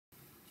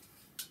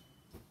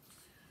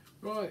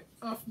Right,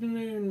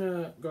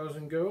 afternoon guys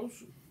and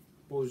girls,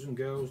 boys and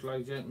girls,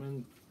 ladies and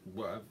gentlemen,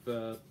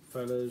 whatever,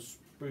 fellas,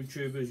 brew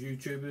tubers,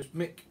 YouTubers.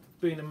 Mick,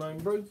 being a main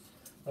brew.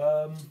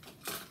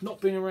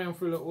 Not been around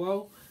for a little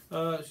while.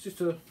 It's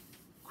just a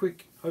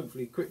quick,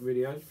 hopefully quick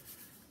video.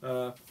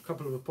 A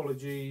couple of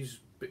apologies,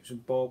 bits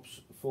and bobs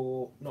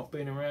for not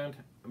being around.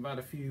 I've had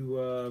a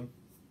few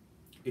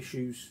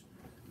issues,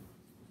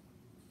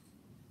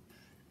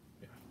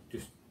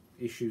 just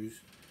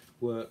issues,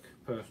 work,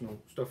 personal,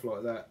 stuff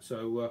like that.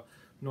 So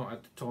not had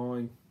the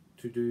time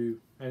to do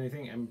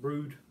anything and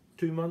brewed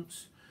 2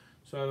 months.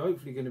 So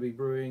hopefully going to be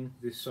brewing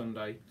this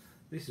Sunday.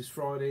 This is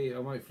Friday.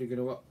 I'm hopefully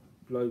going to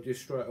upload this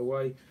straight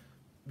away.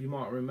 You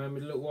might remember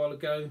a little while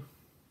ago,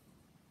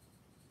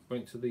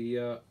 went to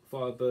the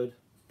Firebird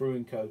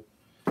Brewing Co.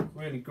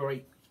 Really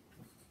great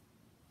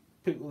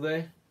people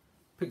there.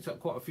 Picked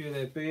up quite a few of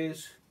their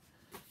beers.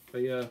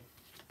 They do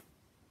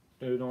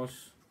a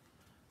nice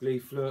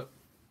leaflet,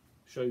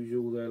 shows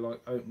you all their like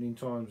opening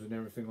times and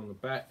everything on the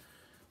back.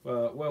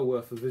 Well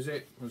worth a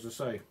visit, as I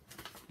say.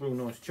 Real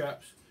nice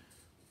chaps.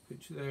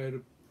 Picture there of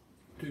the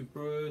two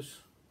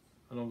brewers,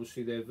 and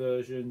obviously their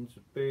versions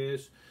of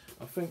beers.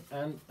 I think,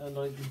 and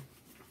I'm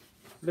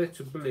led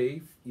to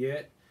believe,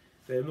 yeah,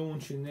 they're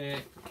launching their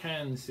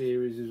can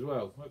series as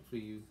well.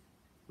 Hopefully you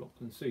lot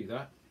can see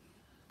that.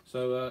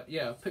 So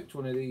yeah, I picked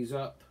one of these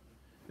up.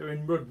 They're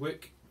in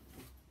Rudwick,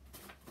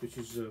 which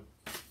is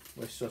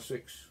West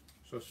Sussex,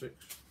 West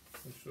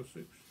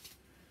Sussex,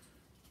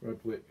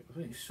 Rudwick. I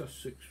think it's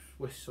Sussex,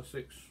 West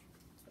Sussex.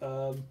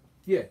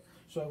 Yeah.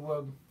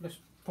 So let's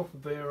pop a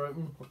beer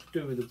open. What to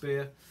do with the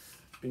beer?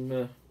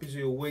 Been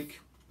busy all week.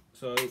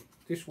 So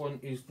this one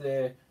is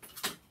their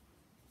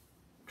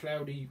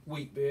cloudy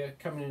wheat beer,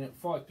 coming in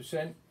at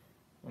 5%.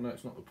 I know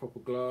it's not the proper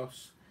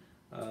glass.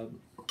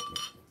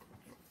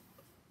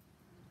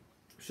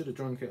 Should have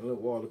drunk it a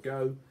little while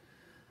ago.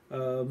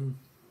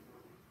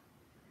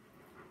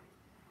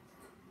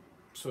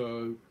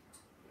 So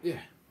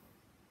yeah,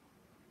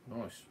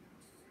 nice.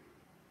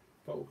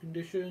 Bottle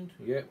conditioned,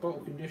 yeah,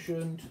 bottle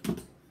conditioned. So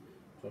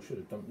I should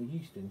have dumped the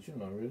yeast in,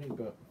 shouldn't I really,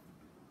 but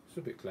it's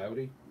a bit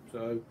cloudy,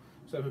 so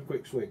let's have a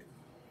quick swig.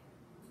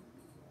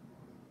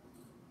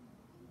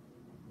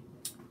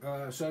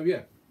 So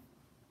yeah,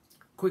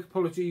 quick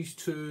apologies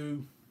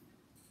to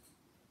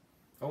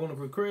I Want to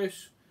Brew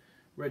Chris,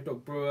 Red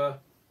Dog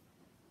Brewer,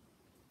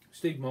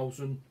 Steve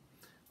Molson.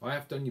 I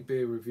have done your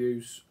beer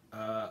reviews.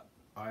 I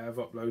have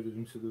uploaded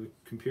them to the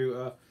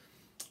computer.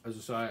 As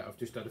I say, I've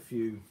just had a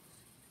few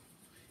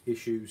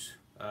issues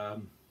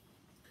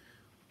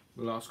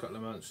the last couple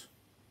of months,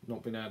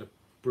 not been able to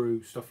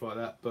brew, stuff like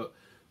that, but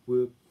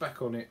we're back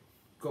on it.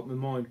 Got my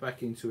mind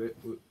back into it.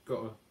 We're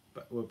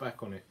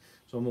back on it.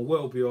 So I'm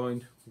well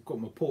behind. I've got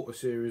my porter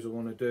series I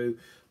want to do.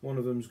 One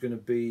of them's going to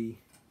be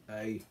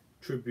a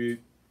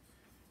tribute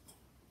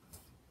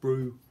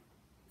brew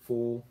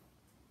for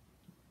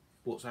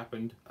what's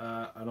happened,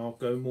 and I'll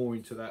go more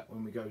into that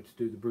when we go to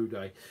do the brew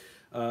day.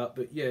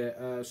 But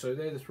yeah, so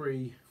they're the 4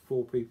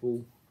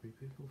 people. 3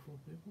 people, 4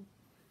 people?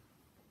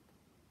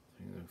 I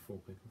think there are 4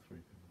 people, 3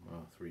 people.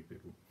 Ah, 3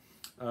 people.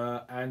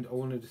 And I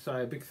wanted to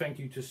say a big thank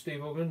you to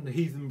Steve Ogden, the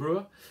Heathen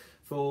Brewer,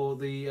 for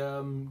the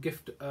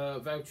gift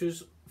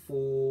vouchers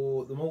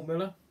for the Malt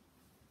Miller,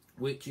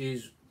 which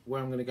is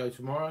where I'm going to go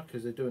tomorrow,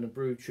 because they're doing a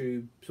brew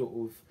tube sort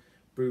of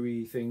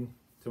brewy thing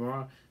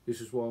tomorrow. This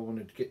is why I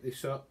wanted to get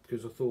this up,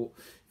 because I thought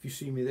if you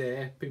see me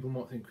there, people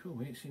might think, oh,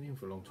 we ain't seen him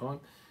for a long time.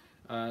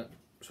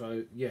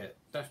 So yeah,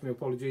 that's my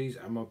apologies,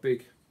 and my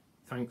big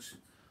thanks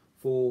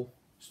for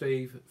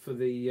Steve for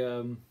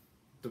the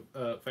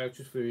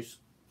vouchers for his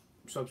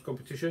subs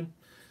competition.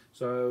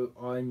 So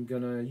I'm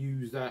gonna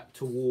use that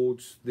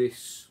towards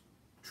this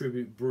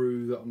tribute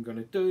brew that I'm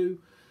gonna do,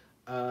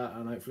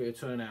 and hopefully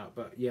it'll turn out.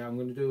 But yeah, I'm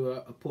gonna do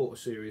a porter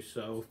series,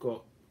 so I've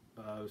got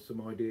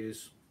some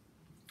ideas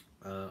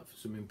for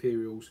some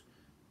imperials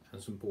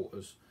and some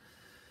porters,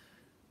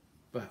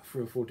 about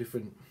 3 or 4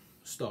 different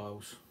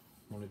styles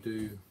I want to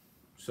do.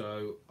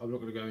 So I'm not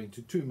going to go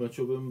into too much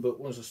of them, but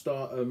once I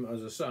start them,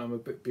 as I say, I'm a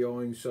bit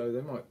behind, so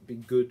they might be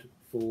good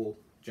for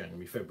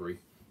January, February,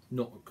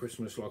 not at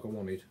Christmas like I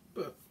wanted,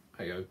 but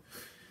hey ho.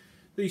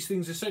 These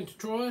things are sent to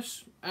try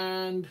us,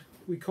 and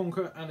we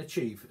conquer and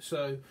achieve.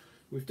 So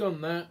we've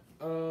done that.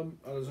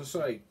 As I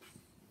say,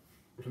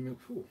 that's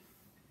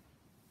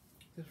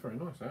very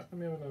nice. That. Let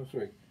me have another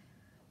swig.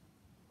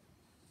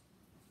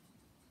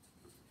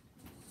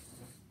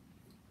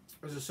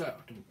 As I say,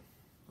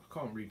 I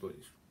can't read what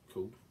it's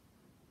called.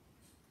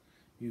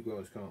 You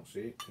guys can't see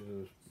it because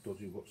of the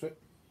dodgy what's it.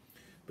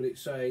 But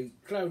it's a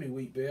cloudy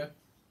wheat beer,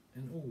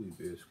 and all wheat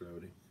beer is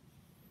cloudy.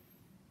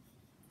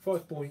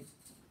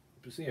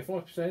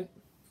 5%,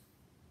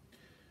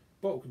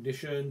 bottle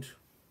conditioned.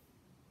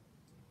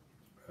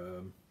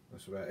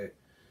 That's about it.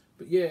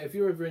 But yeah, if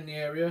you're ever in the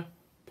area,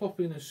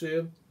 pop in and see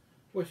them.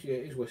 Yeah,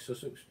 it is West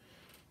Sussex.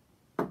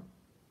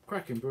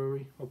 Cracking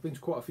brewery. I've been to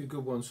quite a few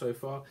good ones so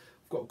far.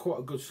 Got quite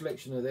a good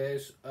selection of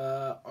theirs.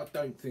 I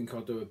don't think I'll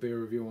do a beer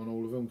review on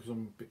all of them because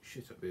I'm a bit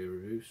shit at beer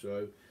reviews,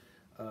 so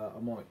I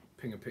might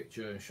ping a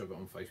picture and shove it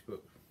on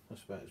Facebook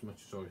That's about as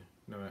much as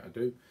I know how to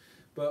do.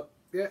 But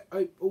yeah, I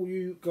hope all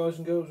you guys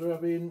and girls are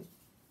having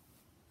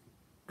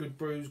good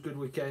brews, good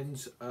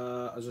weekends.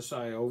 As I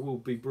say, I will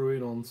be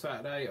brewing on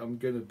Saturday. I'm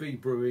going to be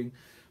brewing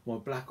my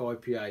black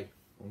IPA.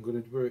 I'm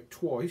going to brew it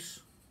twice,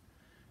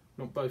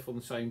 not both on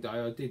the same day.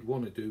 I did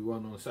want to do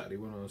one on a Saturday,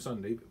 one on a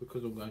Sunday, but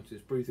because I'm going to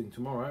this brew thing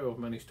tomorrow, I've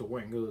managed to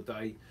wangle a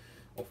day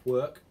off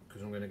work,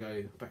 because I'm going to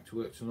go back to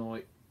work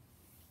tonight,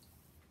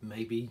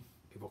 maybe,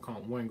 if I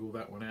can't wangle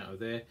that one out of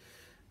there,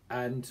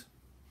 and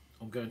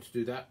I'm going to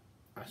do that.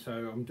 So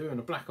I'm doing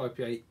a black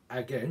IPA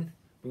again.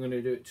 I'm going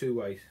to do it 2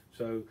 ways,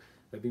 so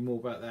there'll be more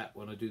about that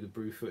when I do the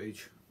brew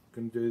footage.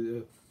 I'm going to do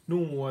the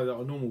normal way that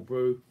I normal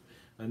brew,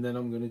 and then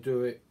I'm going to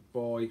do it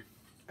by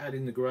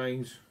adding the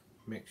grains,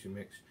 mix,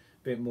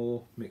 bit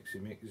more,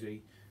 mixy,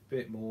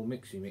 bit more,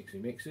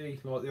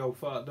 mixy, like the old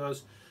fart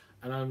does.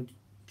 And I'm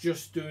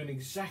just doing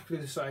exactly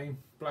the same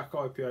black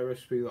IPA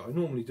recipe that I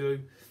normally do.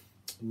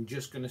 I'm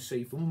just going to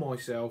see for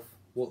myself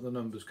what the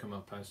numbers come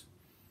up as,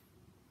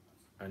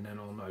 and then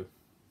I'll know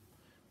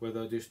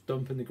whether just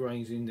dumping the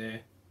grains in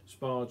there,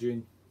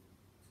 sparging,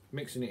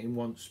 mixing it in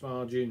once,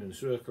 sparging and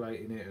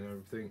circulating it and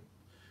everything,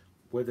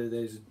 whether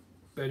there's a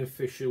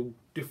beneficial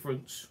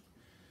difference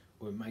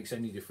or it makes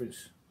any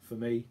difference for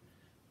me,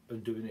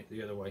 and doing it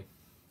the other way.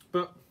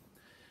 But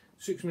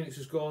 6 minutes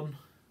has gone.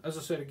 As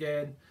I said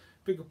again,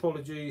 big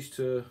apologies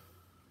to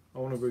I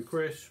Want to Brew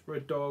Chris,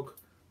 Red Dog,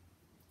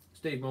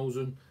 Steve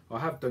Molson. I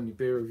have done your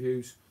beer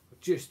reviews. I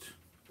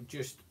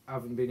just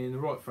haven't been in the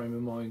right frame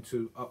of mind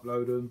to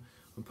upload them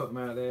and put them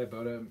out there,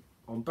 but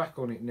I'm back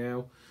on it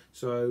now,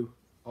 so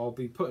I'll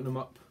be putting them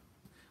up.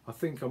 I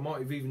think I might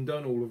have even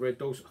done all of Red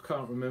Dogs. I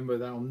can't remember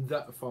that I'm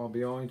that far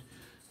behind,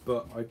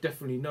 but I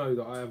definitely know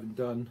that I haven't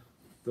done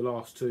the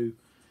last two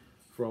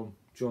from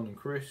John and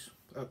Chris,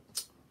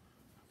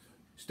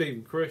 Steve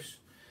and Chris.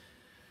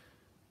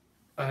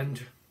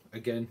 And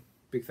again,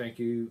 big thank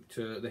you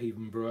to the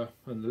Heathen Brewer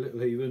and the Little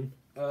Heathen,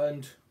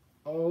 and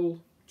I'll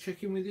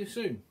check in with you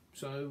soon.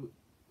 So,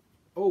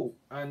 oh,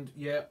 and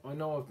yeah, I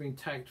know I've been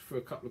tagged for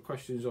a couple of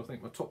questions. I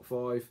think my top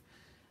 5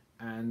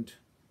 and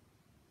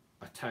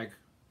a tag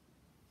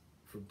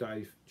from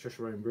Dave,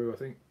 Cheshire Rain Brew, I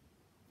think,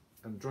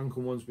 and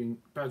Drunken One's been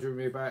badgering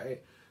me about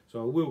it,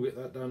 so I will get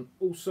that done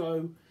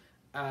also.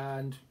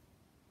 And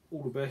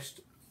all the best,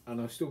 and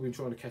I've still been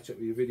trying to catch up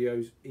with your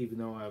videos, even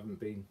though I haven't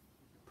been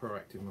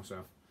proactive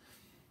myself.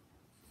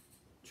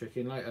 Check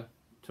in later.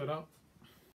 Ta-da.